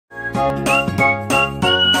Hello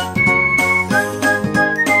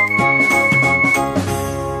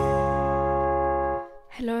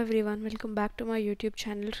everyone, welcome back to my YouTube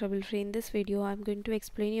channel Trouble Free. In this video I'm going to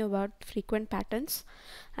explain you about frequent patterns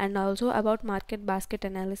and also about market basket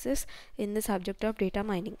analysis in the subject of data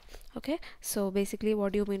mining. Okay, so basically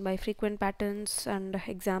what do you mean by frequent patterns and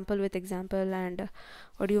example with example, and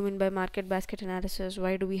what do you mean by market basket analysis,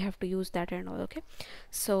 why do we have to use that and all. Okay,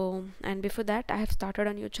 so and before that I have started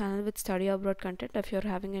a new channel with study abroad content. If you're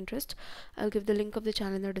having interest, I'll give the link of the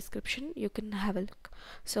channel in the description, you can have a look.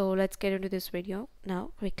 So let's get into this video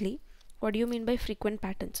now quickly. What do you mean by frequent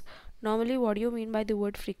patterns? Normally what do you mean by the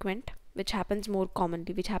word frequent? Which happens more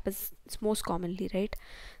commonly, which happens most commonly, right?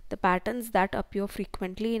 The patterns that appear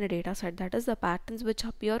frequently in a data set, that is the patterns which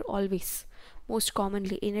appear always most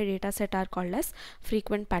commonly in a data set, are called as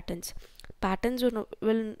frequent patterns. Patterns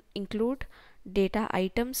will include data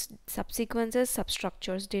items, subsequences,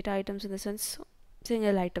 substructures. Data items in the sense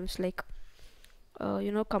single items like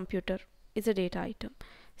computer is a data item.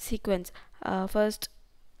 Sequence, first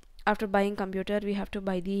after buying computer we have to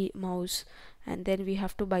buy the mouse, and then we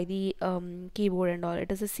have to buy the keyboard and all.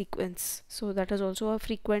 It is a sequence, so that is also a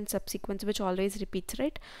frequent subsequence which always repeats,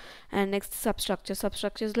 right? And next, substructure.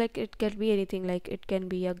 Substructures, like it can be anything, like it can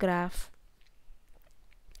be a graph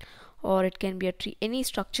or it can be a tree, any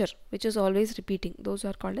structure which is always repeating, those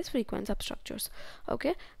are called as frequent substructures.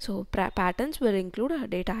 Okay, so patterns will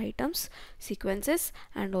include data items, sequences,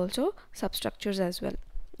 and also substructures as well.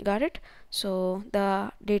 Got it? So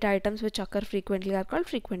the data items which occur frequently are called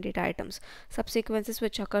frequent data items. Subsequences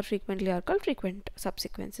which occur frequently are called frequent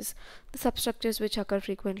subsequences. The substructures which occur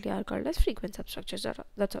frequently are called as frequent substructures.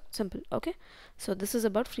 That's all, simple. Okay, so this is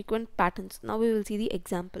about frequent patterns. Now we will see the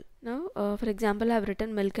example. Now for example, I have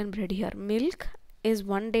written milk and bread here. Milk is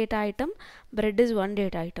one data item, bread is one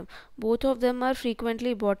data item. Both of them are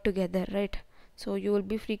frequently bought together, right? So you will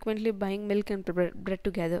be frequently buying milk and bread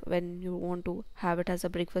together when you want to have it as a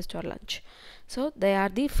breakfast or lunch. So they are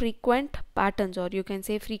the frequent patterns, or you can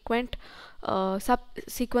say frequent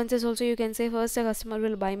subsequences also. You can say first a customer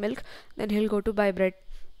will buy milk, then he'll go to buy bread,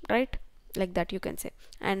 right? Like that you can say.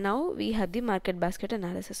 And now we have the market basket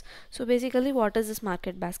analysis. So basically what is this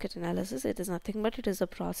market basket analysis? It is nothing but it is a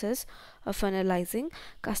process of analyzing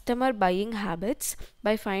customer buying habits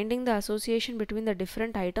by finding the association between the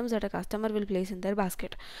different items that a customer will place in their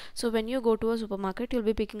basket. So when you go to a supermarket, you'll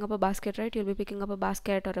be picking up a basket, right? You'll be picking up a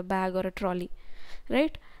basket or a bag or a trolley,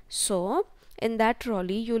 right? So in that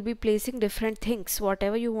trolley you'll be placing different things,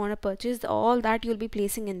 whatever you want to purchase, all that you'll be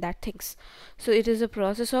placing in that things. So it is a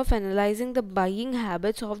process of analyzing the buying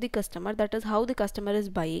habits of the customer, that is how the customer is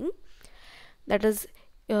buying, that is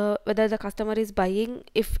whether the customer is buying,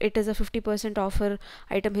 if it is a 50% offer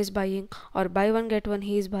item he is buying, or buy one get one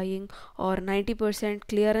he is buying, or 90%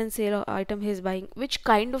 clearance sale item he is buying, which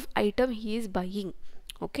kind of item he is buying.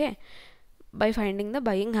 Okay, by finding the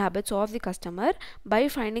buying habits of the customer, by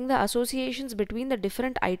finding the associations between the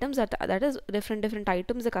different items, that is different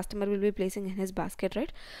items the customer will be placing in his basket,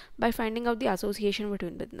 right? By finding out the association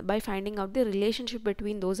between, by finding out the relationship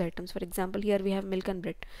between those items. For example, here we have milk and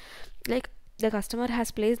bread. Like the customer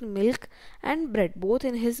has placed milk and bread both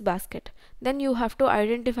in his basket, then you have to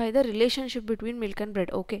identify the relationship between milk and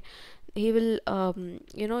bread. Okay, he will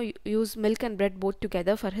use milk and bread both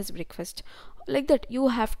together for his breakfast, like that. You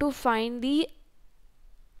have to find the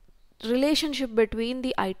relationship between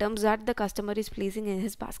the items that the customer is placing in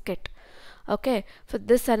his basket. Okay, for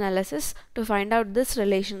this analysis, to find out this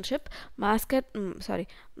relationship, market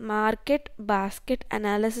basket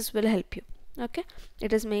analysis will help you. Okay,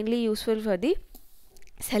 it is mainly useful for the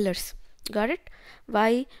sellers. Got it?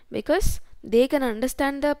 Why? Because they can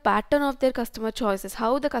understand the pattern of their customer choices,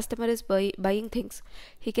 how the customer is buying things.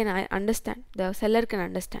 He can understand, the seller can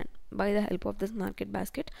understand by the help of this market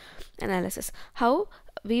basket analysis. How?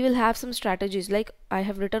 We will have some strategies, like I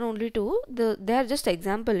have written only two. They are just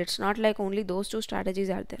example, it's not like only those two strategies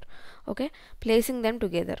are there. Okay, placing them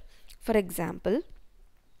together. For example,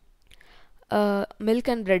 milk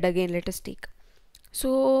and bread again, let us take.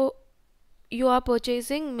 So you are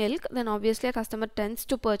purchasing milk, then obviously a customer tends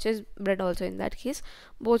to purchase bread also. In that case,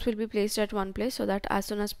 both will be placed at one place, so that as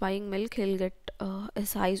soon as buying milk, he'll get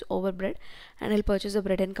his eyes over bread and he'll purchase the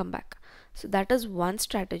bread and come back. So that is one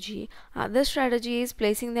strategy. Other strategy is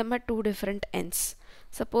placing them at two different ends.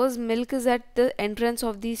 Suppose milk is at the entrance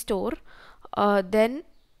of the store, bread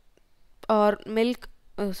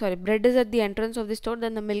is at the entrance of the store,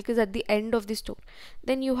 then the milk is at the end of the store.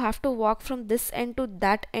 Then you have to walk from this end to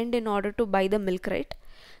that end in order to buy the milk, right?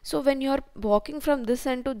 So when you're walking from this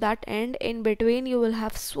end to that end, in between you will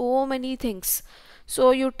have so many things,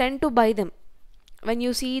 so you tend to buy them. when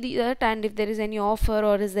you see that, and if there is any offer,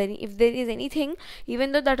 or is there if there is anything,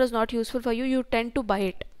 even though that is not useful for you, you tend to buy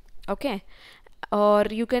it. Okay. Or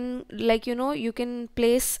you can, like, you can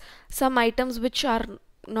place some items which are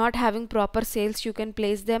not having proper sales, you can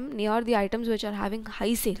place them near the items which are having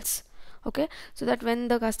high sales. Okay, so that when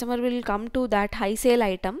the customer will come to that high sale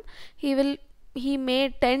item, he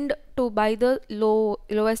may tend to buy the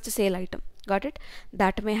lowest sale item. Got it?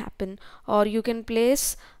 That may happen. Or you can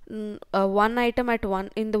place one item at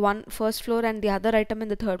in the first floor and the other item in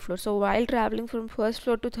the third floor. So while traveling from first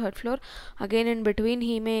floor to third floor, again in between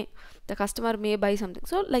the customer may buy something.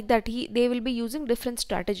 So like that, they will be using different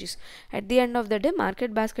strategies. At the end of the day,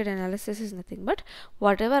 market basket analysis is nothing but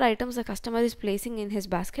whatever items the customer is placing in his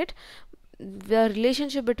basket, the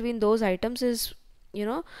relationship between those items is,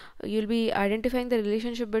 you'll be identifying the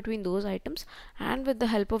relationship between those items, and with the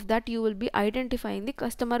help of that you will be identifying the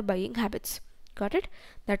customer buying habits. Got it?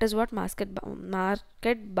 That is what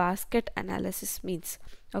market basket analysis means.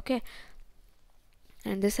 Okay.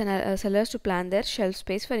 And this sellers to plan their shelf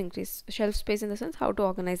space for increase. Shelf space in the sense how to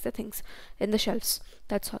organize the things in the shelves.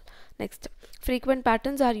 That's all. Next, frequent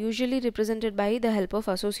patterns are usually represented by the help of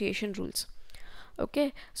association rules.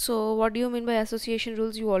 Okay, so what do you mean by association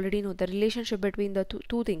rules? You already know the relationship between the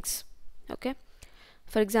two things. Okay,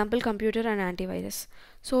 for example, computer and antivirus.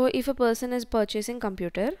 So if a person is purchasing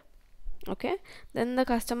computer, okay, then the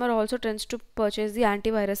customer also tends to purchase the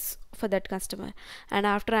antivirus for that customer, and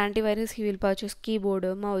after antivirus he will purchase keyboard,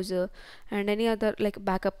 mouse, and any other like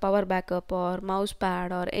power backup or mouse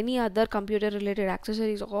pad or any other computer related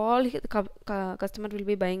accessories. All the customer will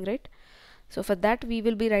be buying, right? So for that we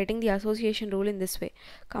will be writing the association rule in this way.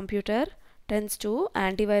 Computer tends to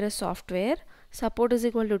antivirus software, support is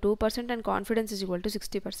equal to 2% and confidence is equal to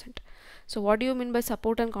 60%. So what do you mean by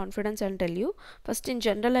support and confidence? I'll tell you. First, in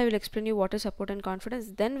general, I will explain you what is support and confidence.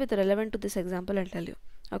 Then with relevant to this example, I'll tell you.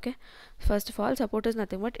 Okay. First of all, support is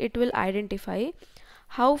nothing but it will identify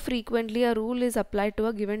how frequently a rule is applied to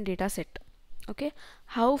a given data set. Okay.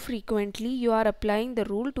 How frequently you are applying the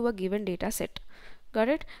rule to a given data set. Got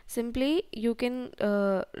it? Simply you can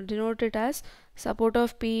denote it as support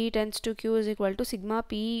of P tends to Q is equal to sigma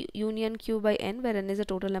P union Q by N, where N is the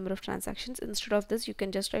total number of transactions. Instead of this, you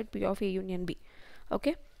can just write P of A union B.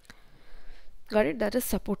 Okay, got it? That is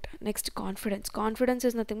support. Next, confidence. Confidence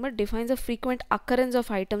is nothing but defines a frequent occurrence of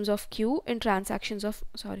items of Q in transactions of,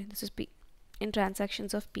 sorry, this is P, in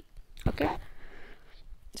transactions of P. Okay,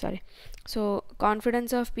 sorry. So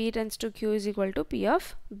confidence of P tends to Q is equal to P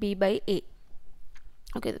of B by A.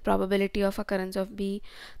 Okay, the probability of occurrence of B,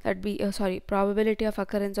 that B, probability of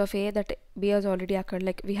occurrence of A, that B has already occurred,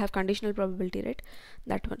 like we have conditional probability, right?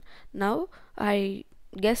 That one. Now, I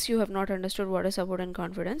guess you have not understood what is support and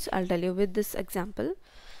confidence. I'll tell you with this example.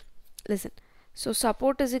 Listen. So,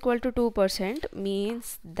 support is equal to 2%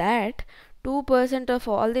 means that 2% of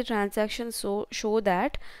all the transactions show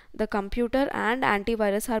that the computer and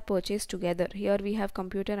antivirus are purchased together. Here we have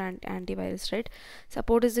computer and antivirus, right?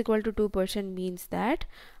 Support is equal to 2% means that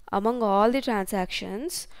among all the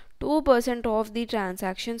transactions, 2% of the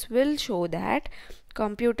transactions will show that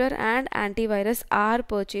computer and antivirus are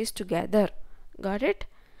purchased together. Got it?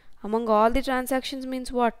 Among all the transactions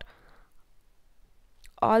means what?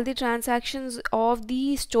 All the transactions of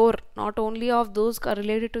the store, not only of those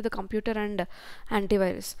related to the computer and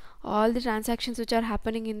antivirus, all the transactions which are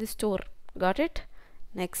happening in the store. Got it?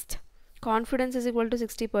 Next, confidence is equal to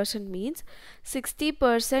 60% means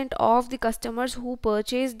 60% of the customers who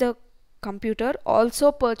purchase the computer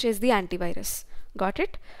also purchase the antivirus. Got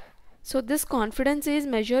it? So this confidence is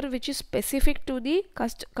measure which is specific to the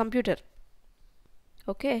computer.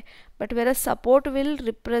 Okay, but whereas support will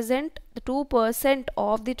represent the 2%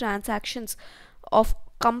 of the transactions of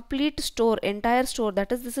complete store, entire store,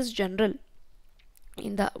 that is, this is general.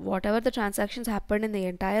 In the whatever the transactions happened in the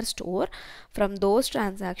entire store, from those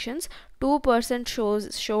transactions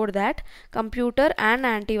 2% showed that computer and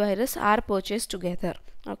antivirus are purchased together.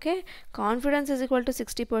 Okay, confidence is equal to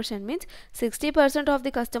 60% means 60% of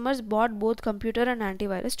the customers bought both computer and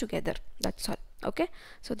antivirus together. That's all. Okay,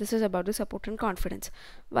 so this is about the support and confidence.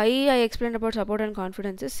 Why I explained about support and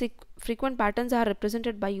confidence is frequent patterns are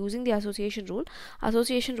represented by using the association rule.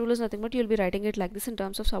 Association rule is nothing but you'll be writing it like this in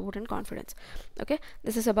terms of support and confidence. Okay,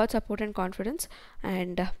 this is about support and confidence,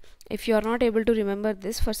 and if you are not able to remember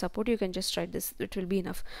this, for support you can just write this, it will be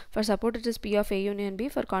enough. For support it is P of A union B,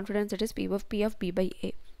 for confidence it is P of B by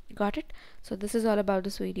A. Got it? So this is all about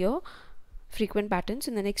this video. frequent patterns.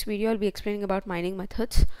 In the next video, I'll be explaining about mining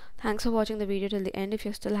methods. Thanks for watching the video till the end. If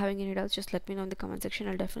you're still having any doubts, just let me know in the comment section.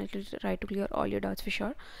 I'll definitely try to clear all your doubts for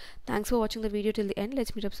sure. Thanks for watching the video till the end.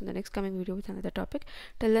 Let's meet up in the next coming video with another topic.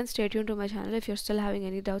 Till then, stay tuned to my channel. If you're still having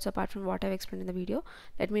any doubts apart from what I've explained in the video,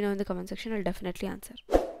 let me know in the comment section. I'll definitely answer.